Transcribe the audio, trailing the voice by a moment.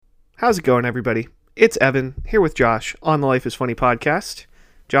How's it going, everybody? It's Evan here with Josh on the Life is Funny podcast.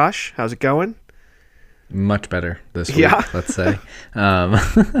 Josh, how's it going? Much better this week, Yeah. let's say.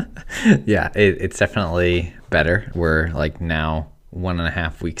 It's definitely better. We're like now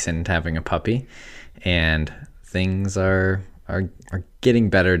 1.5 weeks into having a puppy, and things are getting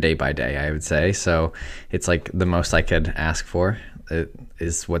better day by day, I would say. So it's like the most I could ask for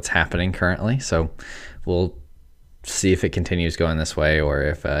is what's happening currently. So we'll see if it continues going this way or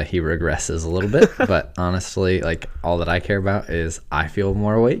if he regresses a little bit. But honestly, like, all that I care about is I feel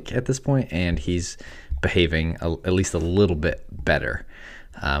more awake at this point, and he's behaving at least a little bit better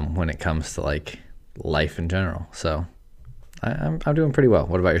when it comes to like life in general. So I'm doing pretty well.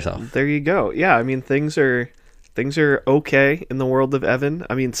 What about yourself? There you go. Yeah, I mean, things are okay in the world of Evan.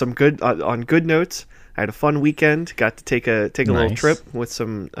 I mean, some good on good notes. I had a fun weekend. Got to take a little Nice. trip with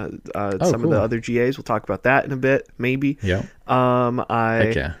some some of cool. the other GAs. We'll talk about that in a bit, maybe. Yeah. I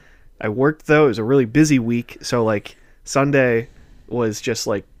Heck yeah. I worked though. It was a really busy week. So like Sunday was just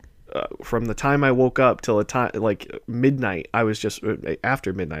like from the time I woke up till the time like midnight. I was just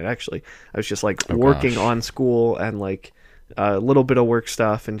after midnight actually. I was just like working gosh. on school and like a little bit of work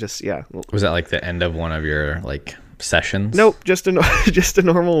stuff and just Was that like the end of one of your like sessions? Nope, just a just a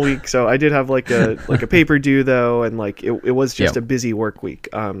normal week. So I did have like a paper due though, and like it was just Yep. a busy work week.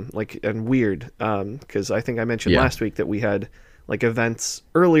 And weird. Because I think I mentioned Yeah. last week that we had like events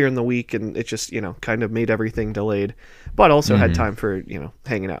earlier in the week, and it just kind of made everything delayed. But also had time for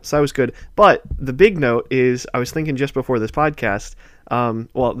hanging out, so that was good. But the big note is I was thinking just before this podcast.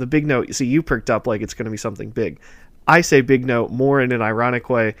 Well, the big note. See, you perked up like it's going to be something big. I say big note more in an ironic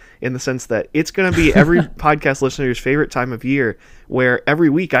way, in the sense that it's going to be every podcast listener's favorite time of year, where every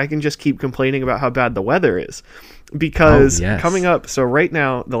week I can just keep complaining about how bad the weather is. Because yes. coming up, so right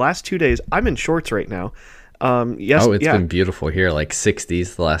now, the last 2 days, I'm in shorts right now. It's been beautiful here, like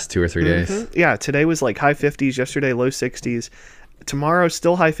 60s the last 2 or 3 days. Yeah, today was like high 50s, yesterday low 60s. Tomorrow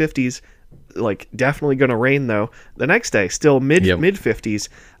still high 50s, like definitely going to rain though. The next day still mid 50s,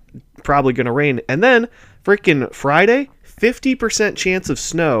 probably going to rain. And then freaking Friday, 50% chance of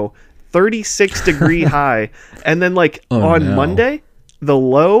snow, 36 degree high. And then like on Monday, the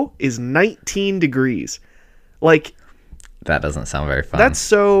low is 19 degrees. Like, That doesn't sound very fun. that's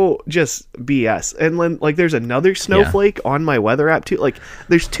so just BS. And then like there's another snowflake on my weather app too. Like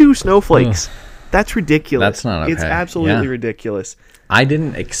there's 2 snowflakes. That's ridiculous. That's not okay. It's absolutely Yeah. ridiculous. I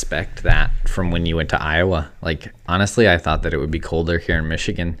didn't expect that from when you went to Iowa. Like, honestly, I thought that it would be colder here in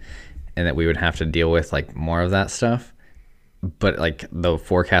Michigan and that we would have to deal with like more of that stuff. But like the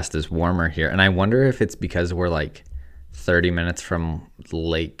forecast is warmer here. And I wonder if it's because we're like 30 minutes from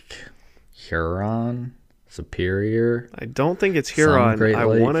Lake Huron, Superior. I don't think it's Huron. Great I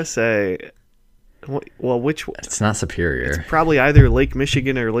Lake. want to say, well, which It's not Superior. probably either Lake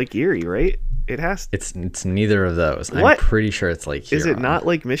Michigan or Lake Erie, right? It has. It's neither of those. What? I'm pretty sure it's Lake Huron. Is it not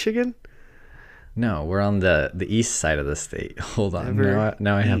Lake Michigan? No, we're on the east side of the state. Hold on. Never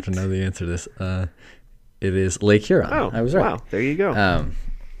Now I have to know the answer to this. It is Lake Huron. Oh, I was right. Wow, there you go.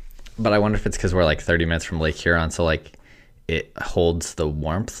 But I wonder if it's because we're like 30 minutes from Lake Huron, so like it holds the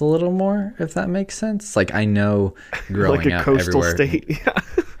warmth a little more, if that makes sense. Like, I know growing like a up coastal everywhere. state.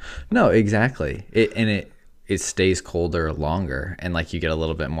 Yeah. No, exactly. It stays colder longer, and like you get a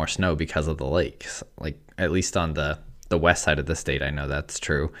little bit more snow because of the lakes. Like, at least on the west side of the state, I know that's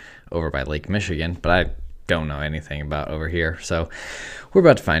true over by Lake Michigan, but I don't know anything about over here. So we're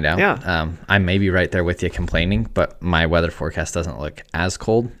about to find out. Yeah. I may be right there with you complaining, but my weather forecast doesn't look as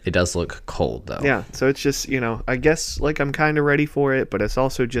cold. It does look cold though. Yeah, so it's just, I guess like I'm kind of ready for it, but it's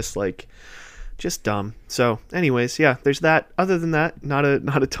also just like just dumb. So anyways, yeah, there's that. Other than that, not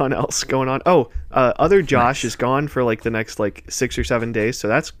a ton else going on. Other Josh is gone for like the next like 6 or 7 days, so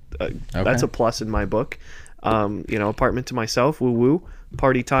that's a plus in my book. Apartment to myself, woo woo,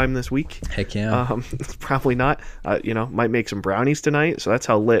 party time this week. Heck yeah. Probably not. Might make some brownies tonight, so that's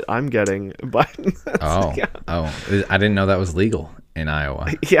how lit I'm getting. But yeah. I didn't know that was legal in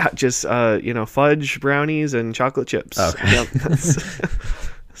Iowa. Yeah, just fudge brownies and chocolate chips. Okay. Yep,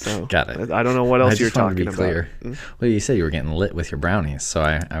 so Got it. I don't know what else I you're just wanted to talking be clear. about. Well, you said you were getting lit with your brownies, so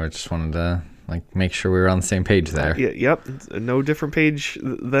I just wanted to like make sure we were on the same page there. Yep, no different page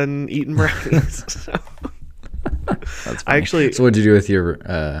than eating brownies. So. That's I actually. So what'd you do with your?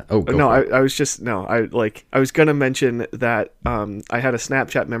 I was gonna mention that I had a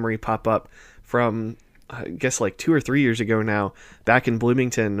Snapchat memory pop up from I guess like 2 or 3 years ago now, back in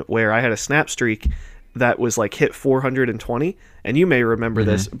Bloomington, where I had a snap streak. that was like hit 420, and you may remember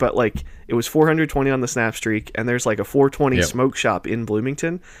this, but like it was 420 on the snap streak, and there's like a 420 smoke shop in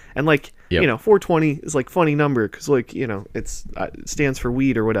Bloomington, and like 420 is like funny number because like it's it stands for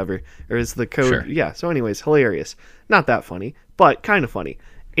weed or whatever, or is the code. Sure. Yeah, so anyways, hilarious, not that funny, but kind of funny.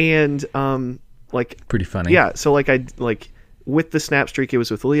 And like pretty funny. Yeah, so like I like with the snap streak, it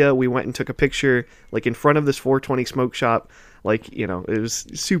was with Leah, we went and took a picture like in front of this 420 smoke shop. Like, it was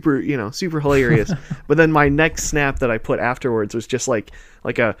super, super hilarious. But then my next snap that I put afterwards was just like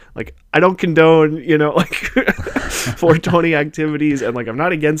I don't condone, like 420 activities, and like I'm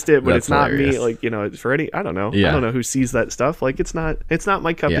not against it, but That's it's not hilarious. me. Like, for any, I don't know. Yeah. I don't know who sees that stuff. Like it's not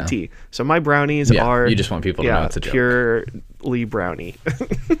my cup of tea. So my brownies are you just want people to know it's a joke. Purely brownie.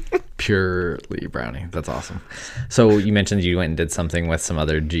 Purely brownie. That's awesome. So you mentioned you went and did something with some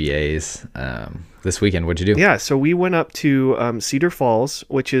other GAs this weekend. What'd you do? Yeah, so we went up to Cedar Falls,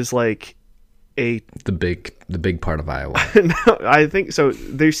 which is like the big part of Iowa. No, I think so.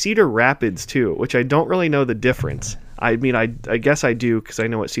 There's Cedar Rapids too, which I don't really know the difference. I mean, I guess I do because I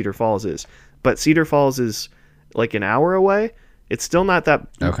know what Cedar Falls is, but Cedar Falls is like an hour away. It's still not that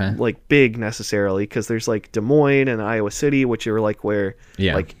like big necessarily because there's like Des Moines and Iowa City, which are like where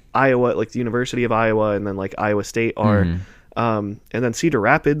like Iowa, like the University of Iowa, and then like Iowa State are. And then Cedar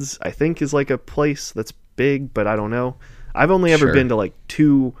Rapids, I think, is like a place that's big, but I don't know. I've only ever been to like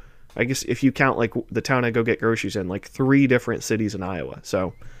 2, I guess if you count like the town I go get groceries in, like 3 different cities in Iowa.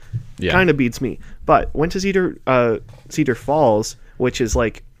 So kind of beats me. But went to Cedar Falls, which is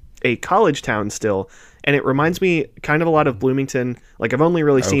like a college town still. And it reminds me kind of a lot of Bloomington. Like I've only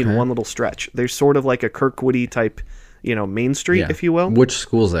really seen one little stretch. There's sort of like a Kirkwoody type, Main Street, if you will. Which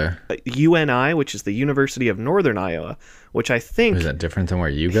school's there? UNI, which is the University of Northern Iowa, which I think... Is that different than where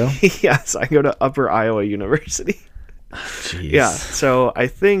you go? Yes, I go to Upper Iowa University. Jeez. Yeah, so I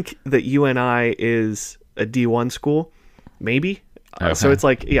think that UNI is a D1 school, maybe. So it's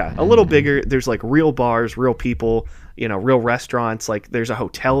like, a little bigger. There's like real bars, real people, real restaurants. Like there's a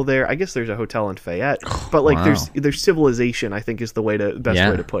hotel there. I guess there's a hotel in Fayette, but like there's civilization, I think is the best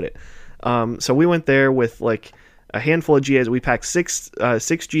way to put it. So we went there with like a handful of GAs. We packed six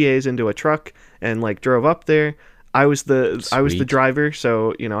GAs into a truck and like drove up there. I was the driver,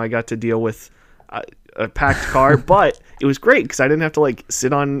 so I got to deal with a packed car, but it was great because I didn't have to like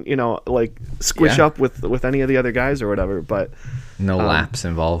sit on like squish up with any of the other guys or whatever. But no laps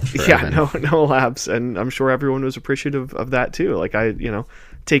involved. No laps, and I'm sure everyone was appreciative of that too. Like I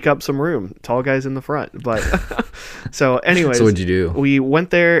take up some room, tall guys in the front. But so anyways, so what'd you do? We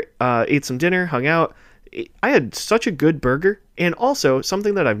went there, ate some dinner, hung out. I had such a good burger, and also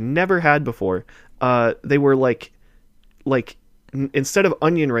something that I've never had before. They were like instead of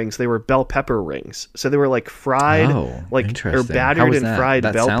onion rings, they were bell pepper rings. So they were like fried, or battered and fried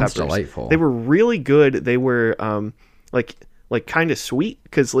bell peppers. Delightful. They were really good. They were like kind of sweet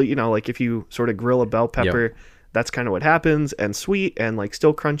because like if you sort of grill a bell pepper, that's kind of what happens, and sweet and like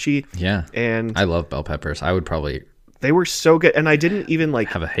still crunchy. Yeah, and I love bell peppers. I would probably. They were so good, and I didn't even like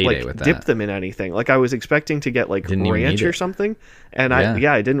have a heyday with that. Dip them in anything. Like I was expecting to get like ranch or something, and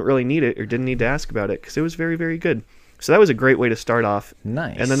I didn't really need it or didn't need to ask about it because it was very, very good. So that was a great way to start off.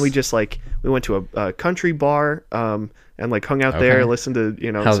 Nice. And then we just we went to a country bar and like hung out there, listened to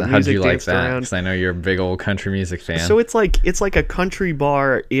some music, how'd you like danced that? around. Because I know you're a big old country music fan. So it's like a country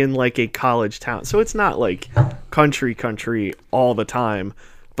bar in like a college town. So it's not like country all the time.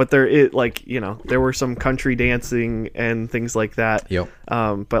 But there were some country dancing and things like that. Yep.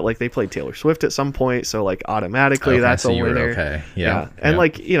 But like they played Taylor Swift at some point, so like automatically that's a winner. Okay. Yeah. And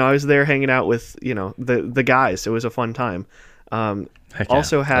I was there hanging out with the guys. So it was a fun time.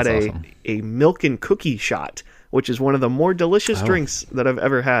 Also had a milk and cookie shot, which is one of the more delicious drinks that I've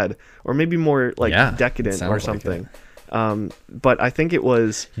ever had, or maybe more like decadent or something. But I think it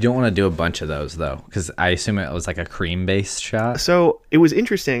was... You don't want to do a bunch of those, though, because I assume it was like a cream-based shot. So it was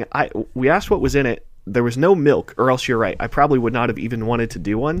interesting. We asked what was in it. There was no milk, or else you're right. I probably would not have even wanted to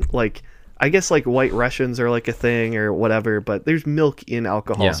do one. Like, I guess like white Russians are like a thing or whatever, but there's milk in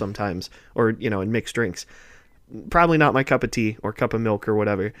alcohol sometimes, or, in mixed drinks. Probably not my cup of tea or cup of milk or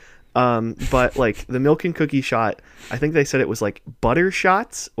whatever. But like the milk and cookie shot, I think they said it was like butter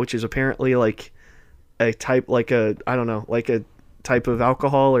shots, which is apparently like... a type like a type of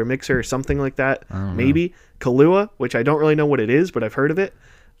alcohol or mixer or something like that, maybe Kahlua, which I don't really know what it is, but I've heard of it,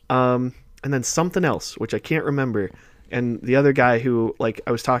 and then something else which I can't remember, and the other guy who like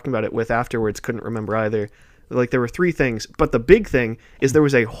I was talking about it with afterwards couldn't remember either. Like there were 3 things, but the big thing is there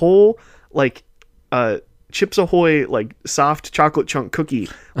was a whole like Chips Ahoy like soft chocolate chunk cookie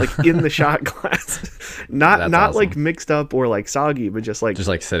like in the shot glass, not awesome. like mixed up or like soggy, but just like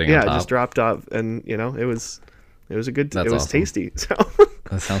sitting on top. just dropped off, and you know it was a good. That's it was awesome. tasty. So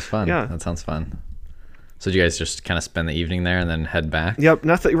That sounds fun. Yeah. That sounds fun. So did you guys just kind of spend the evening there and then head back? Yep,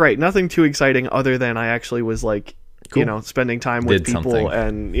 nothing too exciting other than I actually was like, you Cool. know, spending time with Did people something.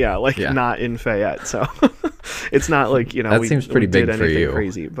 and not in Fayette. So it's not like, you know, That seems pretty did big for anything you.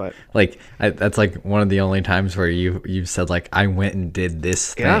 crazy, but Like that's like one of the only times where you've said like I went and did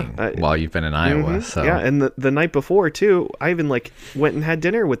this thing while you've been in Iowa. So yeah, and the night before too, I even like went and had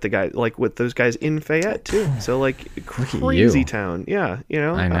dinner with the guy, like with those guys in Fayette too. So like crazy you. town. Yeah, you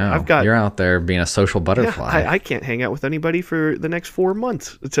know, I know I've got you're out there being a social butterfly. I can't hang out with anybody for the next 4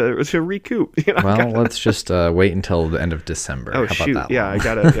 months to recoup. You know, Well, let's just wait until the end of December. Oh, How shoot. about that? Yeah, I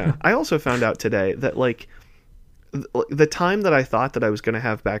gotta. Yeah, I also found out today that like the time that I thought that I was gonna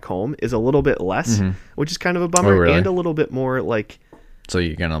have back home is a little bit less, which is kind of a bummer, Oh, really? and a little bit more like. So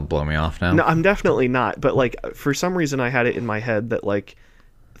you're gonna blow me off now? No, I'm definitely not. But like for some reason, I had it in my head that like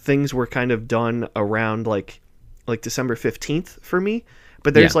things were kind of done around like December 15th for me.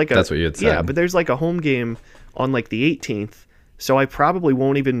 But there's Yeah, like that's what you had said. Yeah, but there's like a home game on like the 18th, so I probably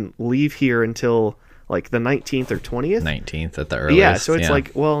won't even leave here until like the 19th or 20th. 19th at the earliest. Yeah, so it's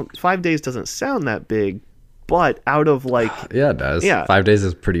like, well, 5 days doesn't sound that big, but out of like yeah, it does. Yeah. 5 days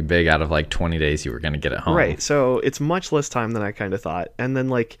is pretty big out of like 20 days you were gonna get at home. right, so it's much less time than I kind of thought, and then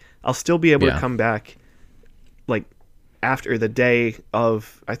like I'll still be able to come back like after the day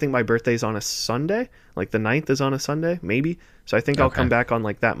of, I think my birthday's on a Sunday, like the 9th is on a Sunday, maybe. So I think I'll come back on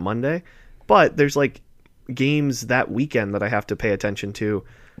like that Monday, but there's like games that weekend that I have to pay attention to,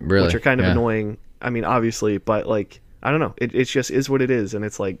 Really? which are kind of Yeah. annoying. I mean, obviously, but like, I don't know. It just is what it is. And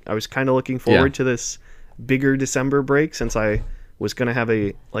it's like, I was kind of looking forward to this bigger December break since I was going to have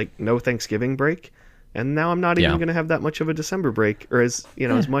a like no Thanksgiving break. And now I'm not even going to have that much of a December break, or as, you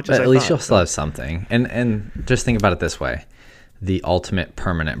know, as much But as I at least thought. you'll still have something. And just think about it this way. The ultimate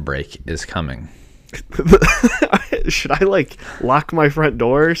permanent break is coming. Should I like lock my front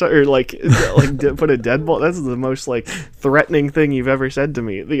door or, or like put a deadbolt? That's the most like threatening thing you've ever said to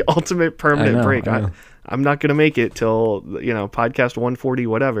me. The ultimate permanent break. I know. I'm not gonna make it till, you know, podcast 140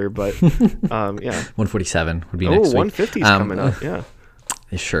 whatever. But yeah. 147 would be Oh, next week. 150 is coming up. Yeah.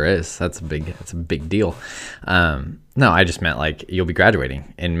 It sure is. That's a big deal. No, I just meant like you'll be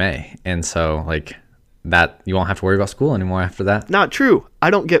graduating in May, and so like that you won't have to worry about school anymore after that. Not true. I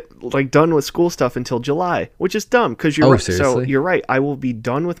don't get like done with school stuff until July, which is dumb because you're right. So seriously? you're right. I will be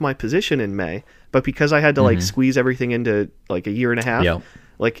done with my position in May, but because I had to like squeeze everything into like a year and a half, Yep.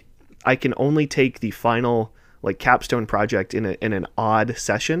 like I can only take the final like capstone project in an odd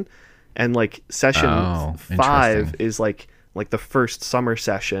session, and like session Oh, 5 interesting. is like the first summer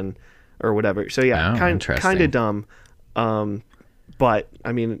session or whatever. So yeah, Oh, kind interesting. of dumb. But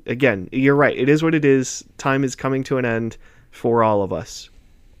I mean, again, you're right. It is what it is. Time is coming to an end for all of us.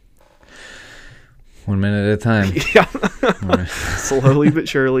 1 minute at a time. Yeah. Slowly but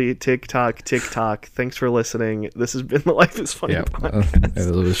surely, tick tock, tick tock. Thanks for listening. This has been the Life is Funny Yeah, podcast.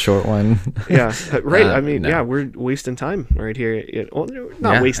 it was a short one. Yeah, right. I mean, no. yeah, we're wasting time right here. Well,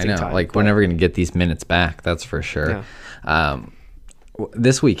 not Yeah, wasting I know. time. Like but- we're never gonna get these minutes back. That's for sure.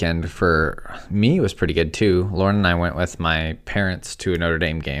 This weekend for me was pretty good too. Lauren and I went with my parents to a Notre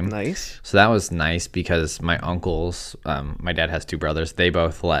Dame game. Nice. So that was nice because my uncles, my dad has two brothers, they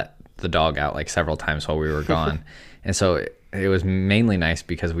both let the dog out like several times while we were gone. And so it was mainly nice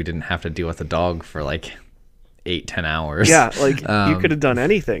because we didn't have to deal with the dog for like 8-10 hours. Yeah, like you could have done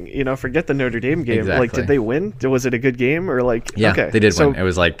anything. You know, forget the Notre Dame game. Like, Exactly. did they win? Was it a good game or like? Yeah, okay. they did so, win. It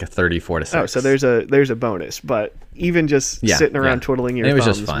was like 34-6. Oh, so there's a bonus, but even just Yeah, sitting around yeah. twiddling your And it was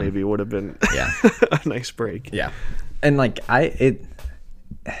thumbs just fun. maybe would have been Yeah. a nice break. Yeah. And like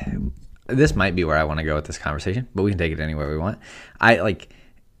this might be where I want to go with this conversation, but we can take it anywhere we want.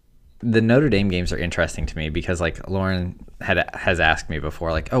 The Notre Dame games are interesting to me because like Lauren has asked me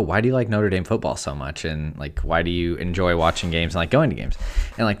before, like, oh, why do you like Notre Dame football so much? And like, why do you enjoy watching games and like going to games?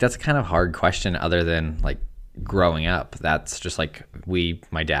 And like, that's a kind of hard question other than like growing up. That's just like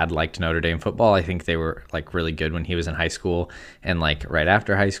my dad liked Notre Dame football. I think they were like really good when he was in high school and like right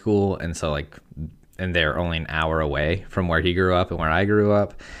after high school. And so like, and they're only an hour away from where he grew up and where I grew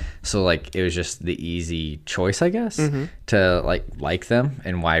up. So like, it was just the easy choice, I guess, to like them,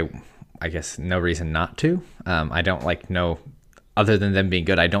 and why, I guess, no reason not to. I don't know, other than them being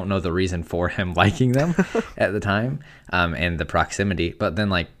good, I don't know the reason for him liking them at the time, and the proximity. But then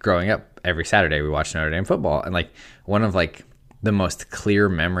like growing up, every Saturday we watched Notre Dame football, and like one of like the most clear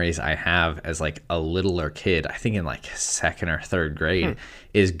memories I have as like a littler kid, I think in like second or third grade,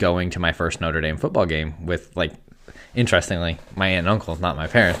 is going to my first Notre Dame football game with, like, interestingly, my aunt and uncle, not my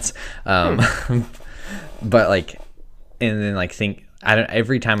parents. But like, and then like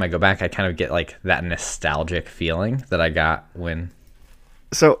every time I go back, I kind of get like that nostalgic feeling that I got when.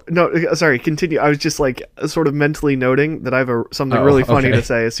 So, no, sorry, continue. I was just like sort of mentally noting that I have something really funny to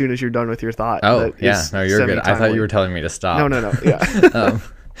say as soon as you're done with your thought. Oh, yeah. No, you're good. I thought you were telling me to stop. No. Yeah.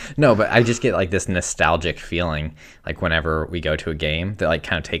 No, but I just get like this nostalgic feeling, like whenever we go to a game, that like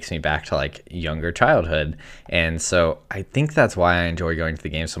kind of takes me back to like younger childhood. And so I think that's why I enjoy going to the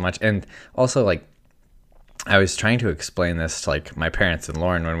game so much. And also, like, I was trying to explain this to like my parents and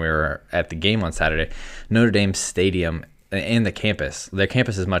Lauren when we were at the game on Saturday. Notre Dame Stadium and the campus, their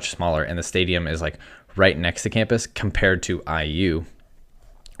campus is much smaller, and the stadium is like right next to campus compared to IU,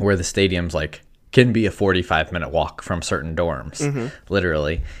 where the stadium's like can be a 45-minute walk from certain dorms,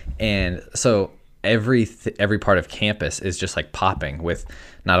 literally. And so every part of campus is just like popping with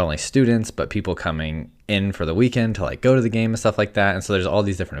not only students but people coming in for the weekend to like go to the game and stuff like that. And so there's all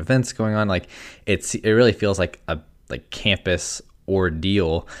these different events going on. Like it really feels like a campus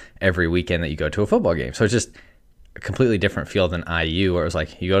ordeal every weekend that you go to a football game. So it's just a completely different feel than IU, where it was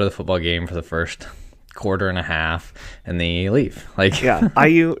like you go to the football game for the first quarter and a half and then you leave. Like, yeah,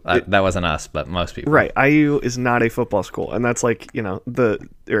 IU that wasn't us, but most people. Right. IU is not a football school, and that's like, you know,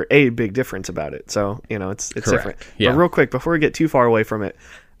 a big difference about it. So, you know, it's different. Yeah. But real quick, before we get too far away from it,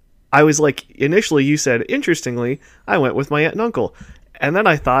 I was like, initially you said, interestingly, I went with my aunt and uncle. And then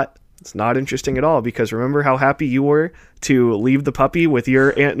I thought, it's not interesting at all, because remember how happy you were to leave the puppy with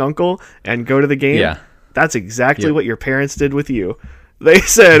your aunt and uncle and go to the game? Yeah. That's exactly what your parents did with you. They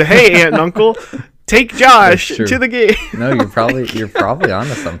said, hey, aunt and uncle, take Josh to the game. No, you're probably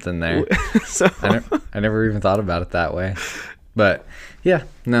onto something there. So I never even thought about it that way. But yeah,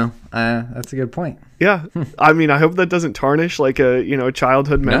 no, that's a good point. Yeah, I mean, I hope that doesn't tarnish like a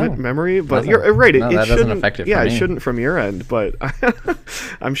childhood memory. But you're right. No, that doesn't affect it. Yeah, it shouldn't from your end. But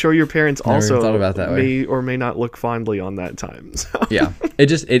I'm sure your parents also thought about that may or may not look fondly on that time. So. Yeah,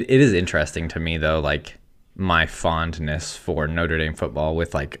 it is interesting to me though, like my fondness for Notre Dame football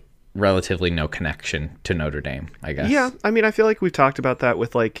with like relatively no connection to Notre Dame, I guess. Yeah, I mean, I feel like we've talked about that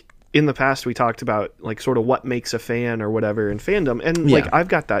with like in the past. We talked about like sort of what makes a fan or whatever in fandom, and like I've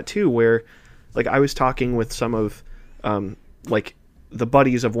got that too, where like I was talking with some of like the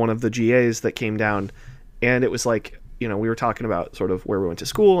buddies of one of the GAs that came down, and it was like, you know, we were talking about sort of where we went to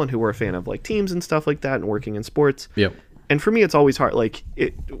school and who were a fan of like teams and stuff like that and working in sports. Yep. And for me, it's always hard. Like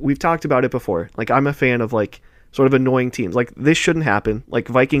we've talked about it before. Like I'm a fan of like sort of annoying teams. Like this shouldn't happen. Like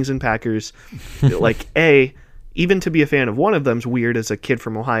Vikings and Packers. Like even to be a fan of one of them's weird as a kid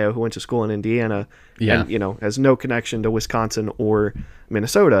from Ohio who went to school in Indiana. Yeah. And, you know, has no connection to Wisconsin or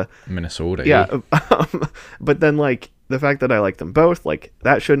Minnesota. Yeah. But then like the fact that I like them both, like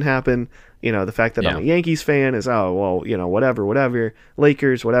that shouldn't happen. You know, the fact that I'm a Yankees fan is, oh, well, you know, whatever.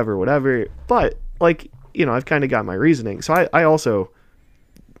 Lakers, whatever. But like, you know, I've kind of got my reasoning. So I also,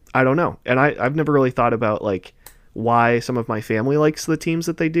 I don't know. And I've never really thought about like why some of my family likes the teams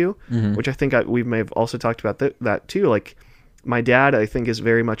that they do, which I think we may have also talked about that too. Like my dad, I think, is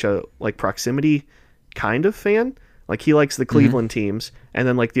very much a like proximity kind of fan. Like he likes the Cleveland teams and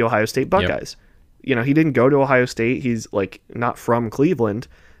then like the Ohio State Buckeyes. Yep. You know, he didn't go to Ohio State. He's like not from Cleveland.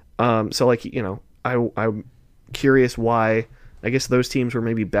 So like, you know, I'm curious why I guess those teams were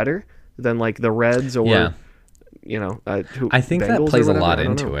maybe better than like the Reds or, you know, I think Bengals that plays a whatever. lot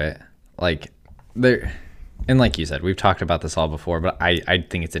into it. Like there, and like you said, we've talked about this all before, but I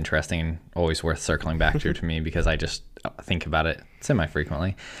think it's interesting and always worth circling back to me because I just think about it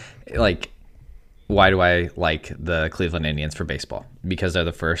semi-frequently. Like, why do I like the Cleveland Indians for baseball? Because they're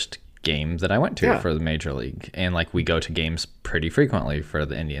the first game that I went to for the major league, and like we go to games pretty frequently for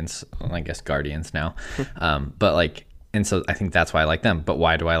the Indians. Well, I guess Guardians now, but like, and so I think that's why I like them. But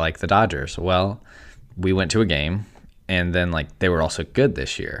why do I like the Dodgers? Well, we went to a game, and then like they were also good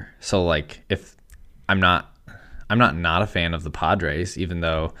this year. So like, if I'm not a fan of the Padres, even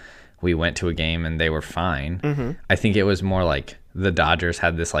though we went to a game and they were fine. I think it was more like the Dodgers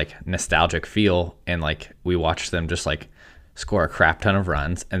had this like nostalgic feel, and like we watched them just like score a crap ton of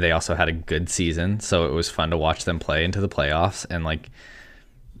runs, and they also had a good season, so it was fun to watch them play into the playoffs and like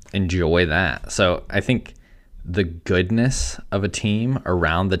enjoy that. So I think the goodness of a team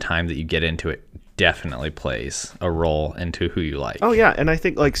around the time that you get into it definitely plays a role into who you like. Oh yeah, and I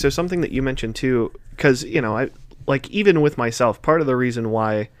think like, so something that you mentioned too, because you know, I like, even with myself, part of the reason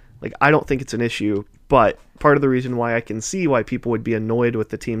why like I don't think it's an issue, but part of the reason why I can see why people would be annoyed with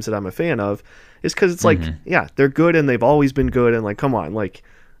the teams that I'm a fan of is because it's like, yeah, they're good and they've always been good, and like, come on, like,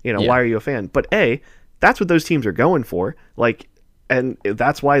 you know, why are you a fan? But that's what those teams are going for, like, and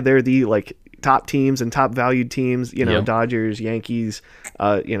that's why they're the like top teams and top valued teams, you know, Dodgers, Yankees,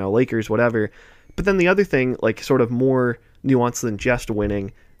 you know, Lakers, whatever. But then the other thing, like sort of more nuanced than just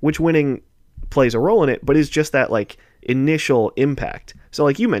winning, which winning plays a role in it, but is just that like initial impact. So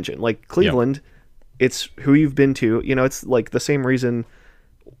like you mentioned, like Cleveland, it's who you've been to, you know, it's like the same reason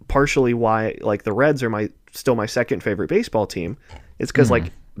partially why like the Reds are still my second favorite baseball team. It's because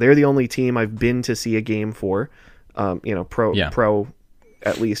like they're the only team I've been to see a game for, you know, pro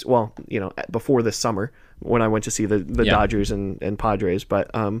at least, well, you know, before this summer when I went to see the Dodgers and Padres.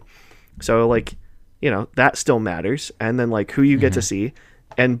 But so like, you know, that still matters. And then like who you get to see,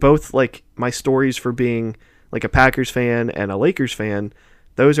 and both like my stories for being like a Packers fan and a Lakers fan,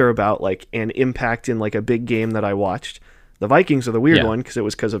 those are about like an impact in like a big game that I watched. The Vikings are the weird one because it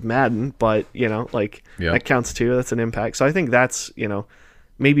was because of Madden, but you know, like that counts too. That's an impact. So I think that's, you know,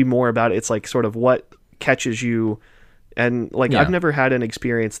 maybe more about it. It's like sort of what catches you. And like I've never had an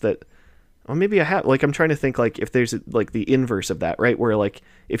experience that, well, maybe I have. Like I'm trying to think like if there's like the inverse of that, right? Where like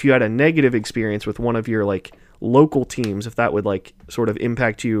if you had a negative experience with one of your like local teams, if that would like sort of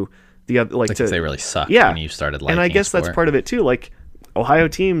impact you, the other like to, if they really suck when you started liking. And I guess that's part of it too. Like Ohio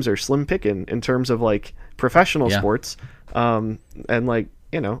teams are slim picking in terms of like professional sports, and like,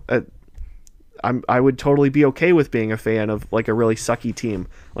 you know, I would totally be okay with being a fan of like a really sucky team.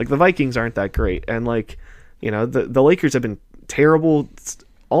 Like the Vikings aren't that great, and like, you know, the Lakers have been terrible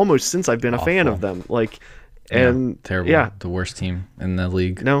almost since I've been a fan of them. Like, and terrible. The worst team in the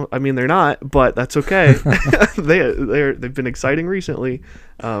league. No, I mean they're not, but that's okay. They've been exciting recently,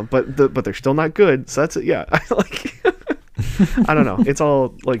 but they're still not good. So that's like I don't know. It's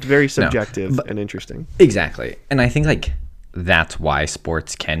all like very subjective and interesting. Exactly, and I think like that's why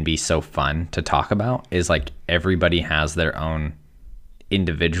sports can be so fun to talk about. Is like everybody has their own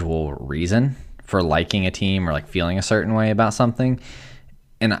individual reason for liking a team or like feeling a certain way about something.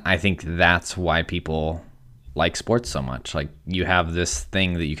 And I think that's why people like sports so much. Like you have this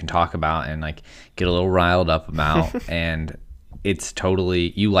thing that you can talk about and like get a little riled up about and it's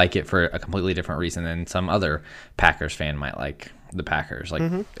totally, you like it for a completely different reason than some other Packers fan might like the Packers.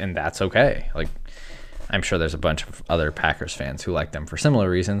 Like, and that's okay. Like I'm sure there's a bunch of other Packers fans who like them for similar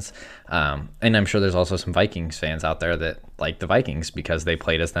reasons. And I'm sure there's also some Vikings fans out there that like the Vikings because they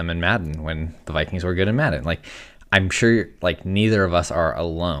played as them in Madden when the Vikings were good in Madden. Like, I'm sure like neither of us are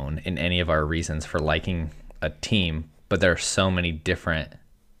alone in any of our reasons for liking a team, but there are so many different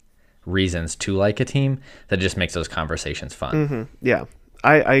reasons to like a team that just makes those conversations fun. Yeah.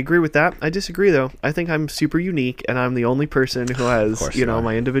 I agree with that. I disagree though. I think I'm super unique and I'm the only person who has, you know,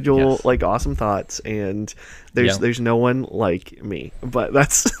 my individual like awesome thoughts, and there's no one like me. But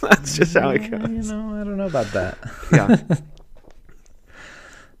that's just how it goes. You know, I don't know about that.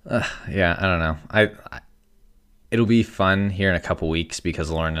 Yeah. I don't know. It'll be fun here in a couple weeks because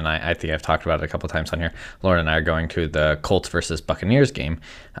Lauren and I think I've talked about it a couple times on here. Lauren and I are going to the Colts versus Buccaneers game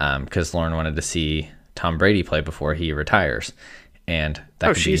because Lauren wanted to see Tom Brady play before he retires. And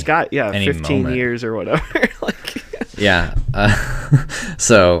that she's got 15 years or whatever. Like,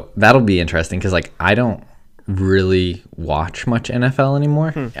 so that'll be interesting because like I don't really watch much NFL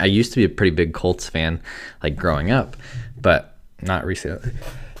anymore. I used to be a pretty big Colts fan like growing up, but not recently.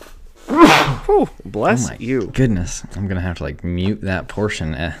 Bless you. Goodness, I'm gonna have to like mute that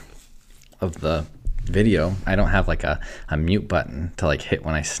portion of the video. I don't have like a mute button to like hit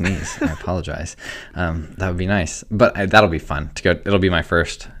when I sneeze. I apologize. That would be nice, but that'll be fun to go. It'll be my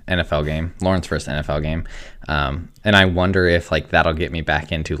first NFL game, Lauren's first NFL game, and I wonder if like that'll get me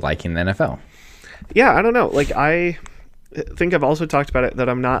back into liking the NFL. Yeah, I don't know. Like I think I've also talked about it that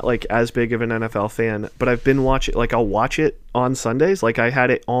I'm not like as big of an NFL fan, but I've been watching. Like I'll watch it on Sundays. Like I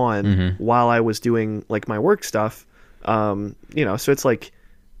had it on while I was doing like my work stuff. You know, so it's like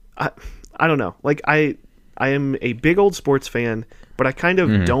I don't know. Like I am a big old sports fan, but I kind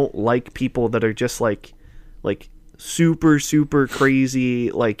of don't like people that are just like super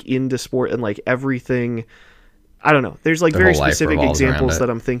crazy like into sport and like everything. I don't know. There's like very specific examples that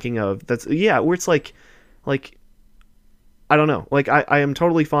I'm thinking of. That's where it's like I don't know. Like I am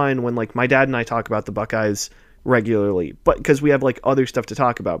totally fine when like my dad and I talk about the Buckeyes regularly, but because we have like other stuff to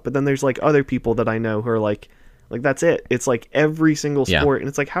talk about. But then there's like other people that I know who are like that's it. It's like every single sport, and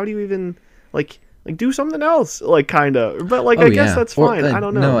it's like how do you even like do something else, like kind of. But like I guess that's fine. I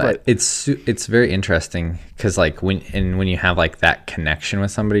don't know. But it's very interesting because like when you have like that connection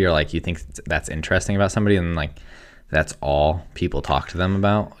with somebody, or like you think that's interesting about somebody, and like that's all people talk to them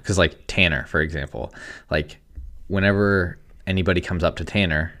about. Because like Tanner, for example, like whenever anybody comes up to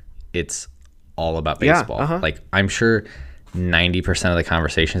Tanner, it's all about Yeah, baseball. Like I'm sure 90% of the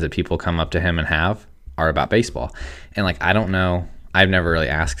conversations that people come up to him and have are about baseball. And like, I don't know, I've never really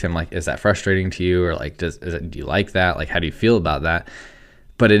asked him like, is that frustrating to you? Or like, do you like that? Like, how do you feel about that?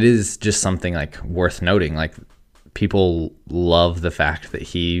 But it is just something like worth noting. Like people love the fact that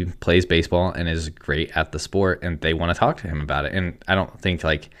he plays baseball and is great at the sport, and they want to talk to him about it. And I don't think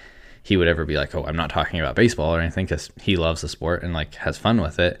like he would ever be like, oh, I'm not talking about baseball or anything, because he loves the sport and like has fun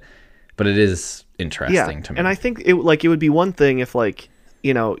with it. But it is interesting to me. And I think it would be one thing if like,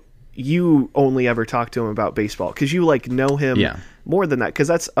 you know, you only ever talk to him about baseball because you like know him more than that. Because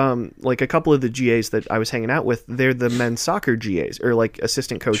that's like a couple of the GAs that I was hanging out with, they're the men's soccer GAs or like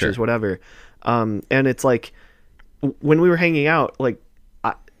assistant coaches, whatever. And it's like when we were hanging out, like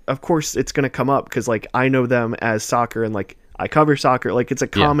of course it's going to come up because like I know them as soccer and like I cover soccer. Like it's a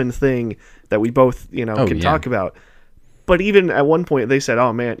common thing that we both, you know, can talk about. But even at one point they said,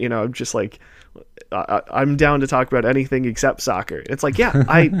 oh man, you know, I'm just like, I'm down to talk about anything except soccer. It's like, yeah,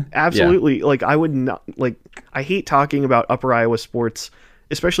 I absolutely like, I would not like, I hate talking about Upper Iowa sports,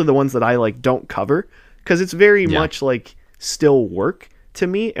 especially the ones that I like don't cover, because it's very much like still work to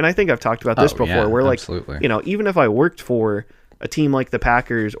me. And I think I've talked about this before where like, you know, even if I worked for a team like the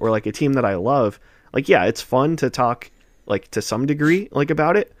Packers or like a team that I love, like, yeah, it's fun to talk like to some degree, like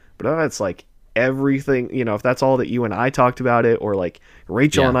about it, but it's like everything, you know, if that's all that you and I talked about it, or like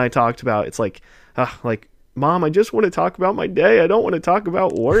Rachel and I talked about, it's like Mom, I just want to talk about my day. I don't want to talk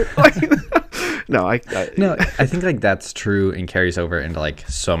about work. No, I think like that's true and carries over into like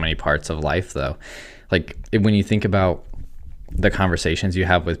so many parts of life though. Like when you think about the conversations you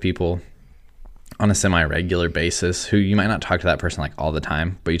have with people on a semi-regular basis, who you might not talk to that person like all the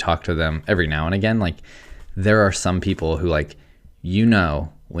time, but you talk to them every now and again. Like there are some people who like, you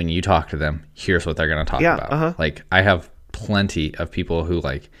know, when you talk to them, here's what they're going to talk about. Like I have plenty of people who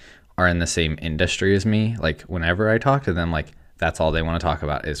like are in the same industry as me. Like whenever I talk to them, like that's all they want to talk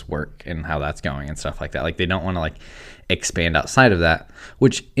about is work and how that's going and stuff like that. Like they don't want to like expand outside of that,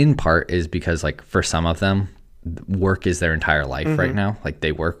 which in part is because like for some of them, work is their entire life right now. Like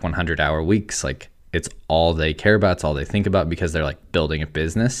they work 100-hour weeks. Like it's all they care about. It's all they think about because they're like building a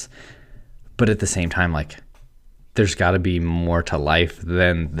business. But at the same time, like there's got to be more to life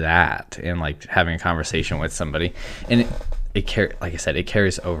than that, and like having a conversation with somebody, and like I said, it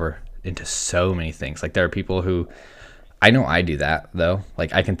carries over into so many things. Like there are people who, I know I do that though.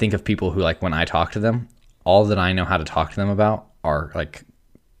 Like I can think of people who like when I talk to them, all that I know how to talk to them about are like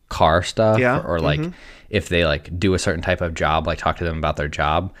car stuff or like if they like do a certain type of job, like talk to them about their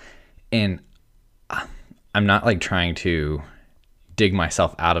job. And I'm not like trying to dig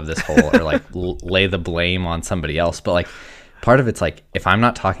myself out of this hole or like lay the blame on somebody else, but like part of it's like if I'm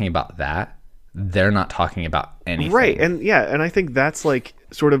not talking about that, they're not talking about anything, right? And and I think that's like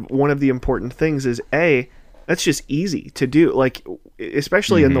sort of one of the important things is that's just easy to do, like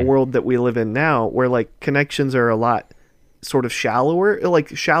especially in the world that we live in now, where like connections are a lot sort of shallower.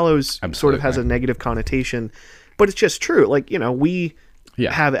 Like shallows sort of has a negative connotation, but it's just true. Like, you know, we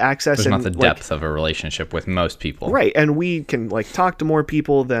have access. There's and not the depth of a relationship with most people. Right. And we can like talk to more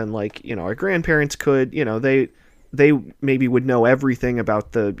people than like, you know, our grandparents could. You know, they maybe would know everything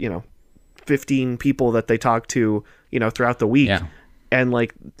about the, you know, 15 people that they talk to, you know, throughout the week. Yeah. And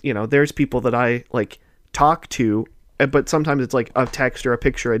like, you know, there's people that I like talk to, but sometimes it's like a text or a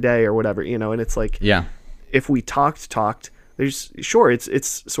picture a day or whatever, you know, and it's like, if we talked, there's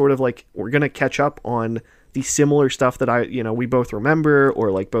it's sort of like we're going to catch up on the similar stuff that we both remember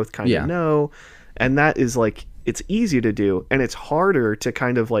or like both kind of know. And that is like, it's easy to do. And it's harder to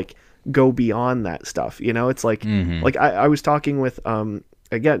kind of like go beyond that stuff. You know, it's like, like I was talking with,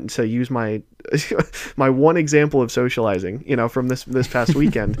 again, to use my, my one example of socializing, you know, from this past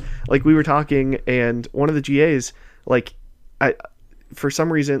weekend, like we were talking and one of the GAs, like for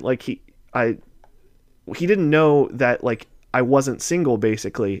some reason, like he didn't know that like I wasn't single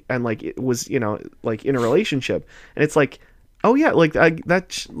basically. And like, it was, you know, like in a relationship, and it's like, oh yeah, like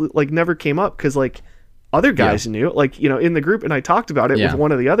that like never came up. Cause like other guys knew, like, you know, in the group, and I talked about it with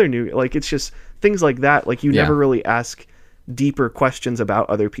one of the other new, like, it's just things like that. Like you never really ask deeper questions about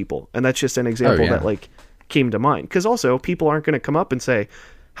other people. And that's just an example that like came to mind. Cause also people aren't going to come up and say,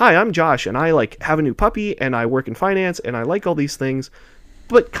 hi, I'm Josh and I like have a new puppy and I work in finance and I like all these things,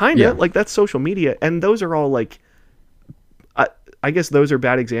 but kind of like that's social media. And those are all like, I guess those are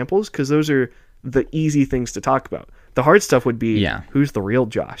bad examples because those are the easy things to talk about. The hard stuff would be who's the real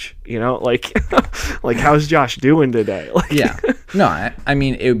Josh, you know, like, like how's Josh doing today? Like, no, I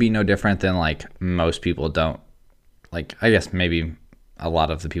mean, it would be no different than like most people don't, like, I guess maybe a lot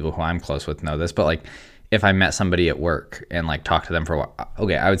of the people who I'm close with know this, but like if I met somebody at work and like talked to them for a while,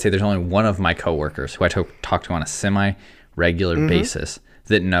 okay, I would say there's only one of my coworkers who I talk to on a semi-regular basis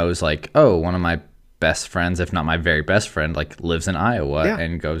that knows like, oh, one of my best friends, if not my very best friend, like lives in Iowa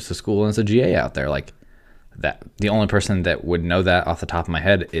and goes to school and is a GA out there. Like that, the only person that would know that off the top of my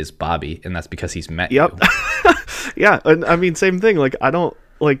head is Bobby, and that's because he's met you. Yeah, and I mean, same thing. Like, I don't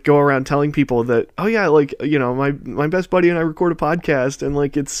like go around telling people that, oh yeah, like, you know, my best buddy and I record a podcast, and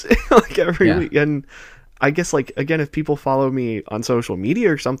like it's like every week. And I guess, like, again, if people follow me on social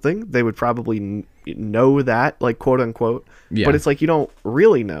media or something, they would probably know that, like, quote unquote. Yeah. But it's like you don't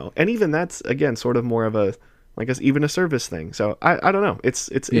really know, and even that's again sort of more of a, I guess, even a service thing. So I don't know. It's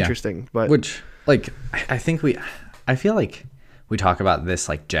interesting, but which, like, I feel like we talk about this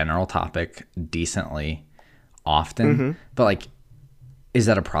like general topic decently often, but like, is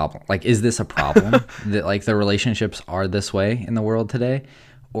that a problem? Like, is this a problem that like the relationships are this way in the world today,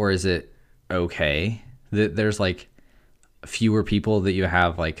 or is it okay that there's like fewer people that you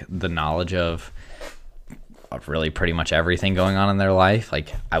have like the knowledge of really pretty much everything going on in their life?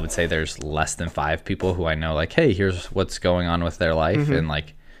 Like, I would say there's less than 5 people who I know, like, hey, here's what's going on with their life, and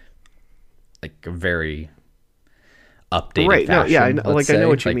like a very updated fashion. No, yeah, I know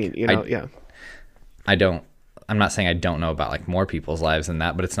what you mean. You know, I'm not saying I don't know about like more people's lives than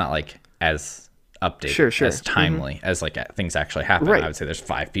that, but it's not like as updated, as timely as like things actually happen. Right. I would say there's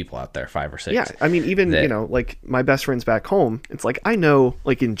 5 people out there, 5 or 6. Yeah, I mean, even you know, like my best friends back home, it's like I know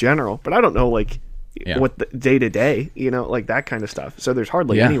like in general, but I don't know like what the day to day, you know, like that kind of stuff. So there's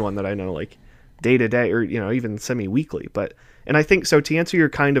hardly anyone that I know like day to day, or you know, even semi-weekly. But and I think so, to answer your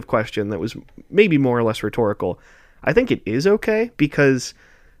kind of question that was maybe more or less rhetorical, I think it is okay, because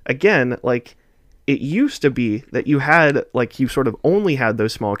again, like, it used to be that you had like, you sort of only had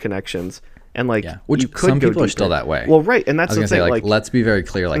those small connections, and like which you could some go people deeper. are still that way. Well, right, and that's the thing. Like, let's be very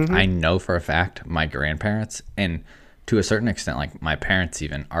clear. Like, I know for a fact my grandparents, and to a certain extent, like my parents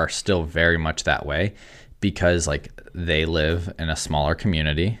even, are still very much that way, because like they live in a smaller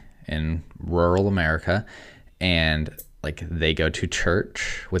community in rural America, and like they go to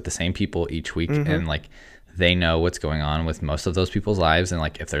church with the same people each week, and like they know what's going on with most of those people's lives, and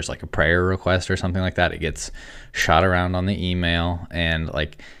like if there's like a prayer request or something like that, it gets shot around on the email, and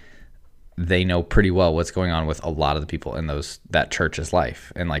like they know pretty well what's going on with a lot of the people in that church's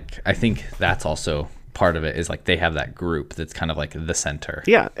life. And like, I think that's also part of it, is like they have that group that's kind of like the center.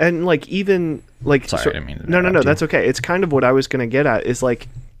 Yeah, and like even like, sorry, I didn't mean to no, that's okay. It's kind of what I was going to get at, is like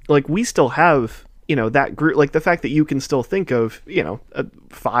we still have, you know, that group, like the fact that you can still think of, you know,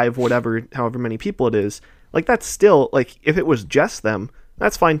 5, whatever, however many people it is, like that's still, like, if it was just them,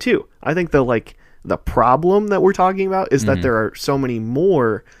 that's fine too. I think the problem that we're talking about is that there are so many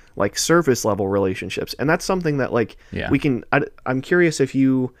more like surface level relationships, and that's something that like we can. I'm curious if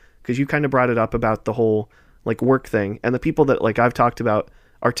you, because you kind of brought it up about the whole like work thing, and the people that like I've talked about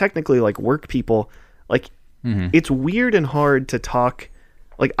are technically like work people. Like it's weird and hard to talk.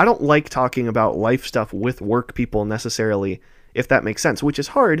 Like, I don't like talking about life stuff with work people necessarily, if that makes sense, which is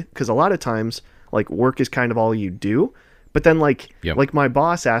hard because a lot of times like work is kind of all you do. But then like my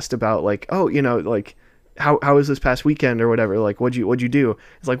boss asked about like, oh, you know, like how was this past weekend or whatever, like what'd you do?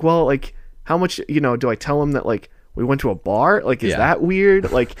 It's like, well, like how much, you know, do I tell him that like we went to a bar? Like, is that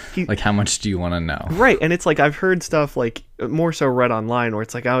weird? Like like, how much do you want to know? Right. And it's like, I've heard stuff like more so read online where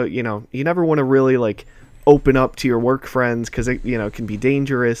it's like, oh, you know, you never want to really like open up to your work friends because it, you know, can be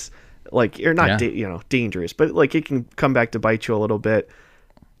dangerous, like, or not you know, dangerous, but like it can come back to bite you a little bit.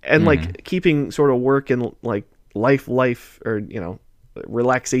 And like keeping sort of work and like life or, you know,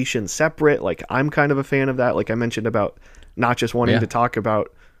 relaxation separate, like I'm kind of a fan of that. Like I mentioned about not just wanting to talk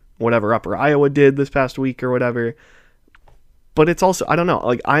about whatever Upper Iowa did this past week or whatever, but it's also, I don't know,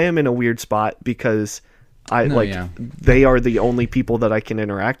 like I am in a weird spot because they are the only people that I can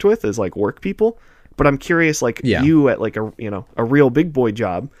interact with as like work people. But I'm curious, like you at like a, you know, a real big boy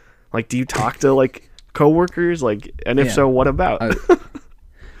job, like do you talk to like coworkers, like, and if so, what about?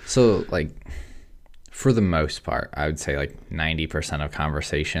 So like, for the most part, I would say like 90% of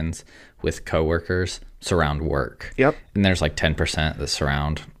conversations with coworkers surround work. Yep. And there's like 10% that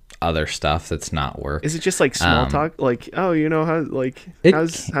surround other stuff that's not work. Is it just like small talk? Like, oh, you know, how's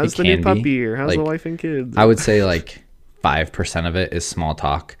the new puppy, or how's like, the wife and kids? I would say like 5% of it is small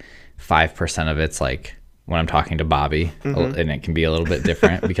talk. 5% of it's like when I'm talking to Bobby, and it can be a little bit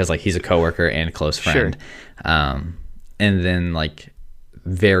different because like he's a coworker and a close friend. Sure. And then like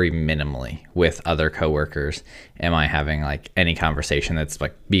very minimally with other coworkers am I having like any conversation that's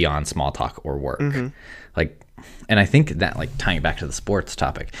like beyond small talk or work. Like, and I think that like tying it back to the sports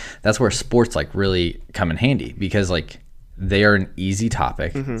topic, that's where sports like really come in handy, because like they are an easy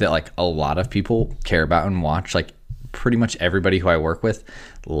topic that like a lot of people care about and watch. Like pretty much everybody who I work with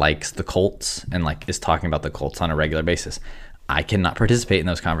likes the Colts and like is talking about the Colts on a regular basis. I cannot participate in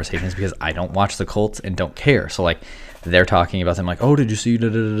those conversations because I don't watch the Colts and don't care. So like they're talking about them like, oh, did you see da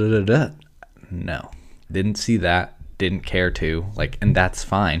da da da da? No, didn't see that, didn't care to, like, and that's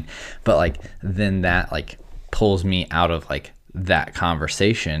fine. But like then that like pulls me out of like that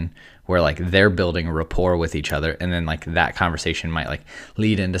conversation where like they're building a rapport with each other, and then like that conversation might like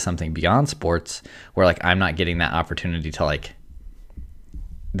lead into something beyond sports where like I'm not getting that opportunity to like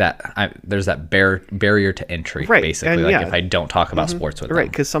there's that barrier to entry, right. basically. And like if I don't talk about sports with them.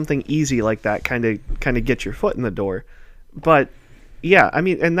 Right, because something easy like that kind of gets your foot in the door. But yeah, I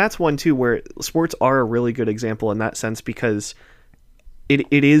mean, and that's one too where sports are a really good example in that sense, because it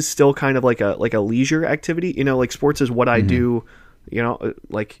is still kind of like a leisure activity. You know, like sports is what I do, you know,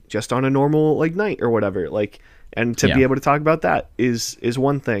 like just on a normal like night or whatever. Like, and to be able to talk about that is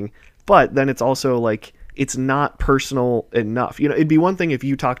one thing. But then it's also like, it's not personal enough. You know, it'd be one thing if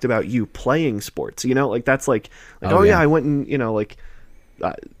you talked about you playing sports, you know, like that's like oh yeah, I went and, you know, like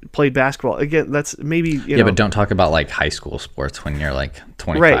played basketball. Again, that's maybe, you know. But don't talk about like high school sports when you're like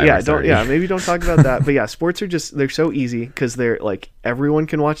 25 right, yeah, or 30. maybe don't talk about that. But yeah, sports are just, they're so easy because they're like everyone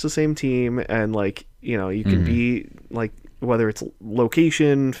can watch the same team, and like, you know, you can be like, whether it's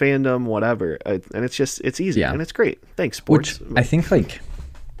location, fandom, whatever, and it's just, it's easy and it's great. Thanks, sports. Which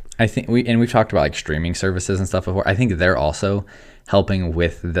I think we've talked about like streaming services and stuff before. I think they're also helping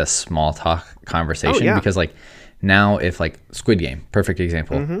with the small talk conversation because like now if like Squid Game, perfect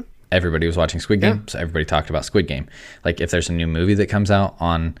example, everybody was watching Squid Game, so everybody talked about Squid Game. Like if there's a new movie that comes out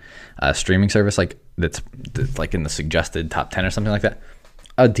on a streaming service like that's like in the suggested top 10 or something like that,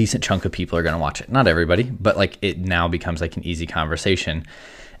 a decent chunk of people are going to watch it. Not everybody, but like it now becomes like an easy conversation.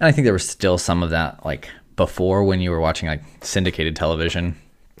 And I think there was still some of that like before when you were watching like syndicated television.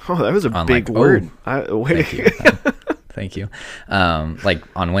 Oh, that was a big word. Thank you. Thank you. Like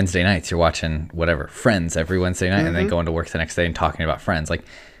on Wednesday nights, you're watching whatever, Friends every Wednesday night, and then going to work the next day and talking about Friends. Like,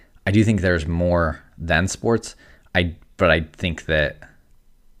 I do think there's more than sports. But I think that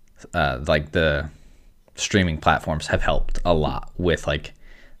like the streaming platforms have helped a lot with like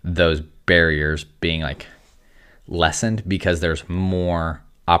those barriers being like lessened, because there's more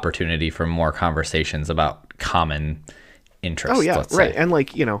opportunity for more conversations about common interests. Oh yeah, let's right. say. And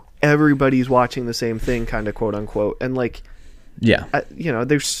like, you know, everybody's watching the same thing, kind of, quote unquote, and like, yeah, you know,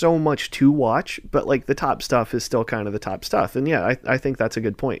 there's so much to watch, but like the top stuff is still kind of the top stuff. And yeah, I think that's a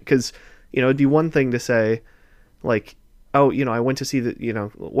good point, because, you know, it'd be one thing to say like, oh, you know, I went to see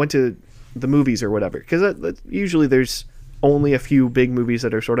went to the movies or whatever, because usually there's only a few big movies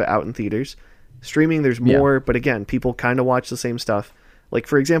that are sort of out in theaters. Streaming, there's more, but again, people kind of watch the same stuff. Like,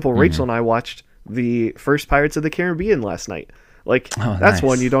 for example, Rachel and I watched the first Pirates of the Caribbean last night. Like, that's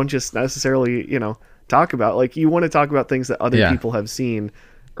one you don't just necessarily, you know, talk about. Like, you want to talk about things that other people have seen,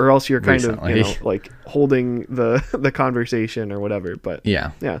 or else you're kind of, you know, like holding the conversation or whatever. But yeah,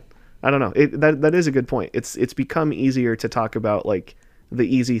 I don't know. That is a good point. It's become easier to talk about like the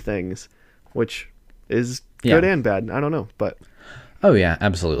easy things, which is good and bad. I don't know, but oh yeah,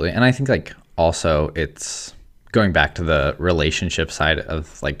 absolutely. And I think like also it's going back to the relationship side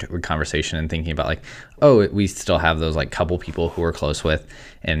of like the conversation and thinking about like, oh, we still have those like couple people who we're close with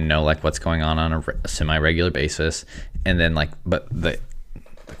and know like what's going on a semi-regular basis. And then like, but the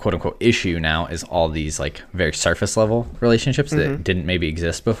quote unquote issue now is all these like very surface level relationships that didn't maybe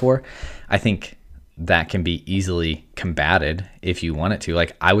exist before. I think that can be easily combated if you want it to.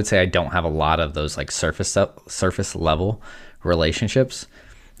 Like, I would say I don't have a lot of those like surface level relationships.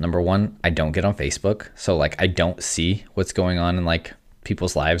 Number one, I don't get on Facebook. So like I don't see what's going on in like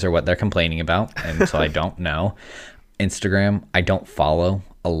people's lives or what they're complaining about. And so I don't know. Instagram, I don't follow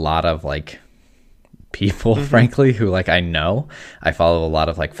a lot of like people, frankly, who like I know. I follow a lot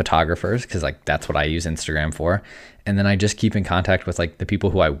of like photographers because like that's what I use Instagram for. And then I just keep in contact with like the people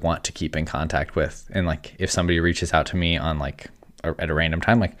who I want to keep in contact with. And like if somebody reaches out to me on like at a random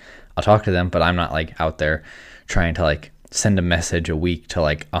time, like I'll talk to them, but I'm not like out there trying to like send a message a week to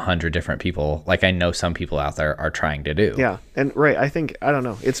like 100 different people like I know some people out there are trying to do. Yeah. And right, I think, I don't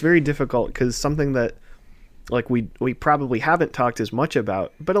know, it's very difficult because something that like we probably haven't talked as much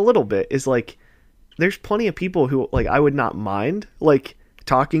about, but a little bit, is like there's plenty of people who like I would not mind like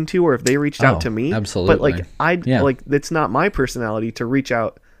talking to, or if they reached out to me. Absolutely. But like like it's not my personality to reach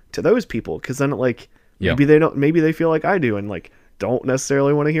out to those people, because then like maybe they feel like I do and like don't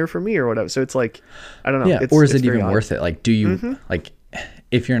necessarily want to hear from me or whatever. So it's like, I don't know. Yeah. Or is it even worth it? Like, do you like,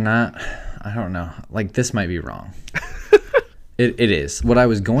 if you're not, I don't know, like this might be wrong. It is. What I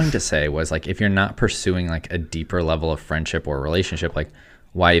was going to say was like, if you're not pursuing like a deeper level of friendship or relationship, like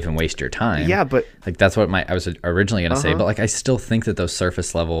why even waste your time? Yeah, but like that's what I was originally going to say. But like, I still think that those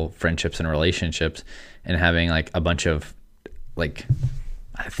surface level friendships and relationships and having like a bunch of like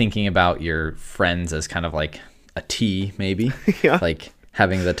thinking about your friends as kind of like a T maybe, Yeah. like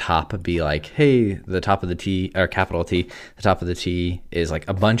having the top be like, hey, the top of the T or capital T, the top of the T is like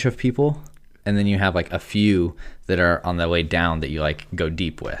a bunch of people. And then you have like a few that are on the way down that you like go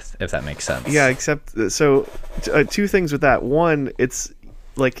deep with, if that makes sense. Yeah, except so two things with that. One, it's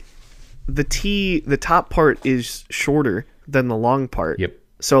like the top part is shorter than the long part. Yep.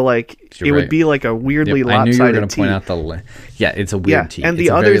 So like You're it would right. be like a weirdly Yep. I knew you were lopsided going to T. point out yeah, it's a weird Yeah, T. and It's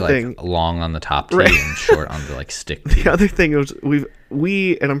the a other very, thing- like, long on the top T Right. and short on the like stick T. The other thing was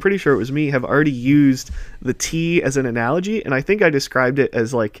we and I'm pretty sure it was me have already used the T as an analogy, and I think I described it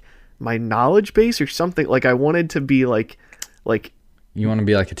as like my knowledge base or something. Like I wanted to be like You want to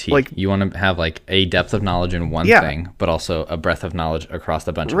be like a T. Like- You want to have like a depth of knowledge in one Yeah. thing, but also a breadth of knowledge across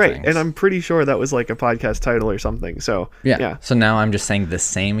a bunch of right, things. and I'm pretty sure that was like a podcast title or something. So Yeah. So now I'm just saying the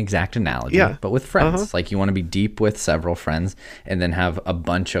same exact analogy, Yeah. but with friends. Like you want to be deep with several friends and then have a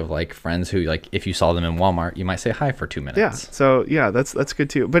bunch of like friends who like if you saw them in Walmart, you might say hi for 2 minutes. Yeah. So yeah, that's good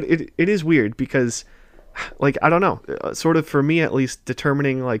too. But it is weird because, like, I don't know, sort of for me at least,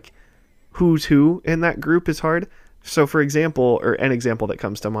 determining like who's who in that group is hard. So for example, or an example that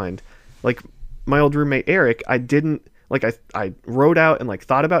comes to mind, like my old roommate Eric, I didn't like I wrote out and like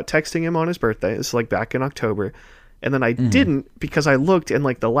thought about texting him on his birthday. This is like back in October. And then I didn't because I looked and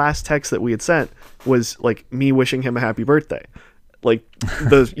like the last text that we had sent was like me wishing him a happy birthday, like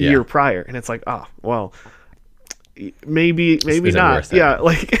the Yeah. year prior. And it's like, oh, well, maybe Is it not. worth it? Yeah.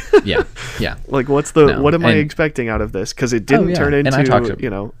 Like, Yeah. Yeah. like what am I and- expecting out of this? Cause it didn't yeah. turn And I into, talked to- you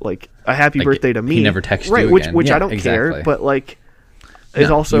know, like a happy Like, birthday to me. he never texted right. you Which, again. which Yeah, I don't care, exactly. but like, it's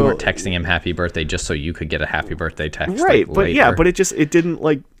No, also you were texting him happy birthday just so you could get a happy birthday text. right. like, But yeah, later. but it didn't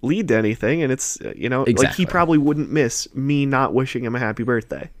like lead to anything. And it's, you know, like he Exactly. probably wouldn't miss me not wishing him a happy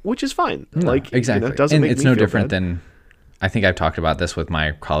birthday, which is fine. No, like, exactly. you know, it doesn't and make it's me no feel different bad. than I think I've talked about this with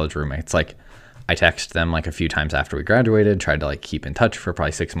my college roommates. Like I texted them like a few times after we graduated, tried to like keep in touch for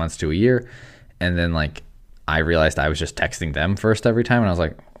probably 6 months to a year. And then like I realized I was just texting them first every time. And I was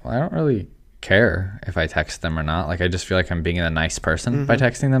like, well, I don't really care if I text them or not. Like I just feel like I'm being a nice person by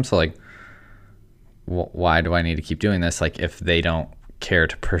texting them. So like, why do I need to keep doing this? Like if they don't care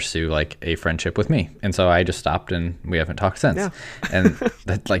to pursue like a friendship with me. And so I just stopped and we haven't talked since. Yeah. And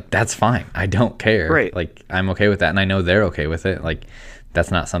that's fine. I don't care. Right. Like I'm okay with that. And I know they're okay with it. Like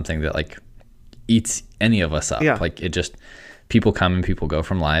that's not something that like eats any of us up. Yeah. Like it just, people come and people go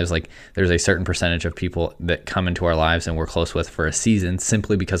from lives. Like there's a certain percentage of people that come into our lives and we're close with for a season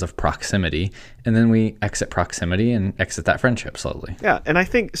simply because of proximity. And then we exit proximity and exit that friendship slowly. Yeah, and I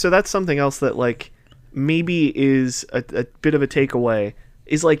think so. That's something else that like maybe is a bit of a takeaway.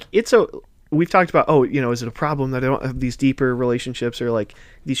 Is like we've talked about. Oh, you know, is it a problem that I don't have these deeper relationships or like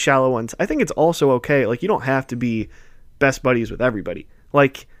these shallow ones? I think it's also okay. Like you don't have to be best buddies with everybody.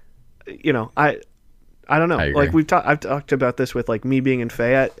 Like, you know, I don't know. I agree. Like I've talked about this with like me being in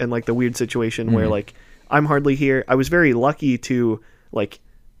Fayette and like the weird situation where like I'm hardly here. I was very lucky to like,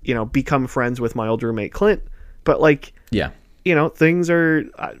 you know, become friends with my old roommate Clint, but like, Yeah. you know, things are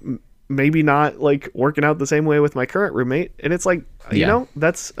maybe not like working out the same way with my current roommate. And it's like, you Yeah. know,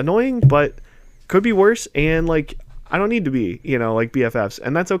 that's annoying, but could be worse. And like, I don't need to be, you know, like BFFs,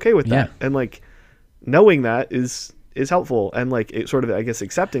 and that's okay with that. Yeah. And like knowing that is helpful. And like, it sort of, I guess,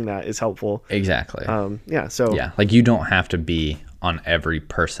 accepting that is helpful. Exactly. Yeah. So Yeah, like you don't have to be on every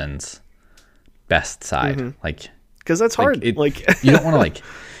person's best side. Like, cause that's hard. Like, you don't want to like.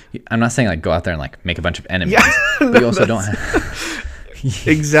 I'm not saying like go out there and like make a bunch of enemies, Yeah, but you also don't. Have,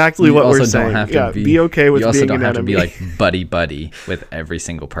 exactly you what also we're don't saying. have to Yeah. Be okay with you also being don't an have enemy. to be like buddy with every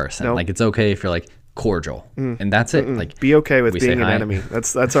single person. Nope. Like it's okay if you're like cordial, and that's it. Like be okay with we say being an hi. enemy.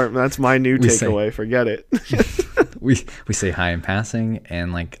 That's my new We say- takeaway. Forget it. we say hi in passing,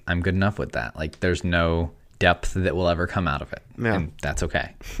 and like I'm good enough with that. Like there's no depth that will ever come out of it, Yeah. and that's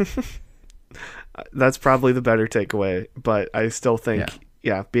okay. That's probably the better takeaway, but I still think,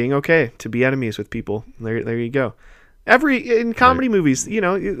 yeah, being okay to be enemies with people. There you go. In comedy movies, you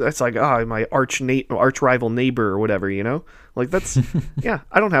know, that's like, oh, my arch rival neighbor or whatever, you know, like that's, yeah,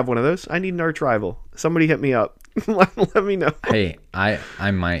 I don't have one of those. I need an arch rival. Somebody hit me up. Let me know. Hey, I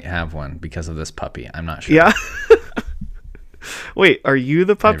might have one because of this puppy. I'm not sure. Yeah. Wait, are you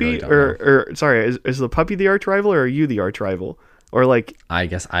the puppy really don't or sorry, is the puppy the arch rival or are you the arch rival? Or like, I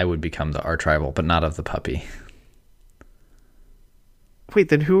guess I would become the arch rival, but not of the puppy. wait,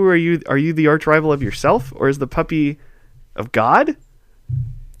 then who are you? Are you the arch rival of yourself or is the puppy Of God?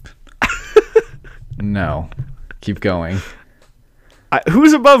 No. Keep going.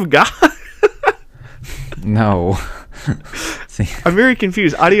 Who's above God? No. See, I'm very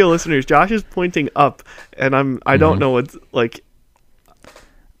confused. Audio listeners, Josh is pointing up, and I don't know what's like.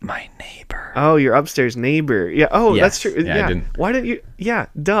 my neighbor. Oh, your upstairs neighbor. Yeah. Oh, that's Yes. true. Yeah, I Yeah. didn't- Why didn't you? Yeah.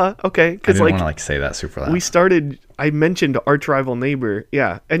 Duh. Okay. I Because didn't like want to say that super loud. we started. I mentioned arch rival neighbor.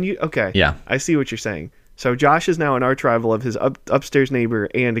 Yeah. And you. Okay. Yeah. I see what you're saying. So Josh is now an arch rival of his upstairs neighbor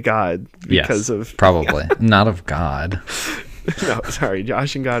and God because yes, of probably not of God. No, sorry,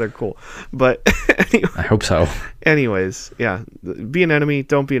 Josh and God are cool, but I hope so. anyways, yeah, be an enemy.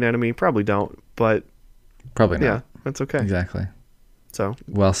 Don't be an enemy. Probably don't, but Probably not. yeah, that's okay. Exactly. So,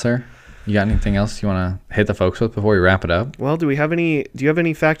 Well, sir, you got anything else you want to hit the folks with before we wrap it up? well, do you have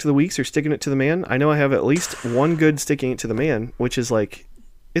any fact of the weeks or sticking it to the man? I know I have at least one good sticking it to the man, which is like,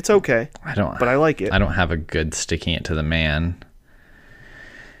 it's okay, I don't. but I like it. I don't have a good sticking it to the man.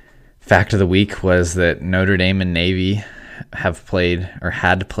 Fact of the week was that Notre Dame and Navy have played or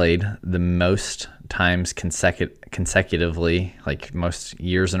had played the most times consecutively, like most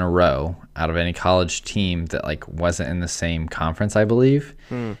years in a row, out of any college team that like wasn't in the same conference, I believe.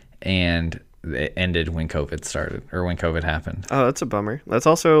 And it ended when COVID started or when COVID happened. Oh, that's a bummer. That's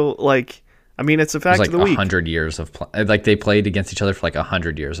also like, I mean, it's a It was fact like of the week. 100 years of like they played against each other for like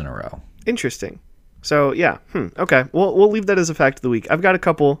 100 years in a row. Interesting. So yeah, okay. We'll leave that as a fact of the week. I've got a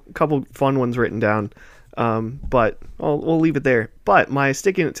couple fun ones written down, but we'll leave it there. But my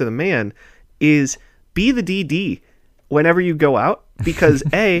sticking it to the man is be the DD whenever you go out because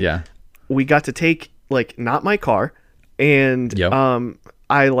Yeah. we got to take like not my car, and Yep.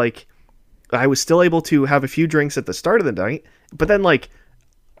 I was still able to have a few drinks at the start of the night, but then like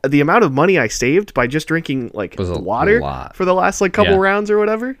the amount of money I saved by just drinking like Was a water lot. for the last like couple Yeah. rounds or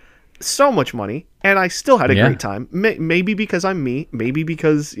whatever, so much money, and I still had a Yeah. great time. Maybe because I'm me, maybe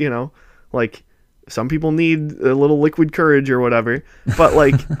because like some people need a little liquid courage or whatever, but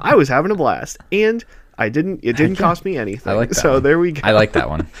like I was having a blast, and it didn't cost me anything. I like that so one. there we go. I like that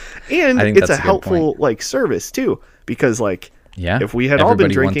one. And I think it's a that's a good helpful like service too, because like Yeah. if we had all been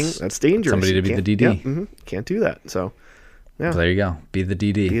Everybody drinking, wants that's dangerous. somebody to be Can't- the DD. Yeah, can't do that. So So there you go. Be the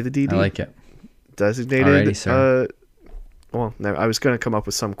DD. Be the DD. I like it. designated. Alrighty, sir. Well, no, I was gonna come up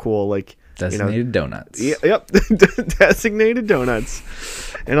with some cool like Designated donuts. Yep, designated donuts.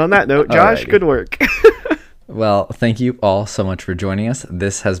 And on that note, Josh, Alrighty. good work. Well, thank you all so much for joining us.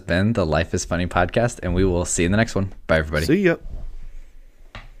 This has been the Life is Funny podcast, and we will see you in the next one. Bye, everybody. See ya.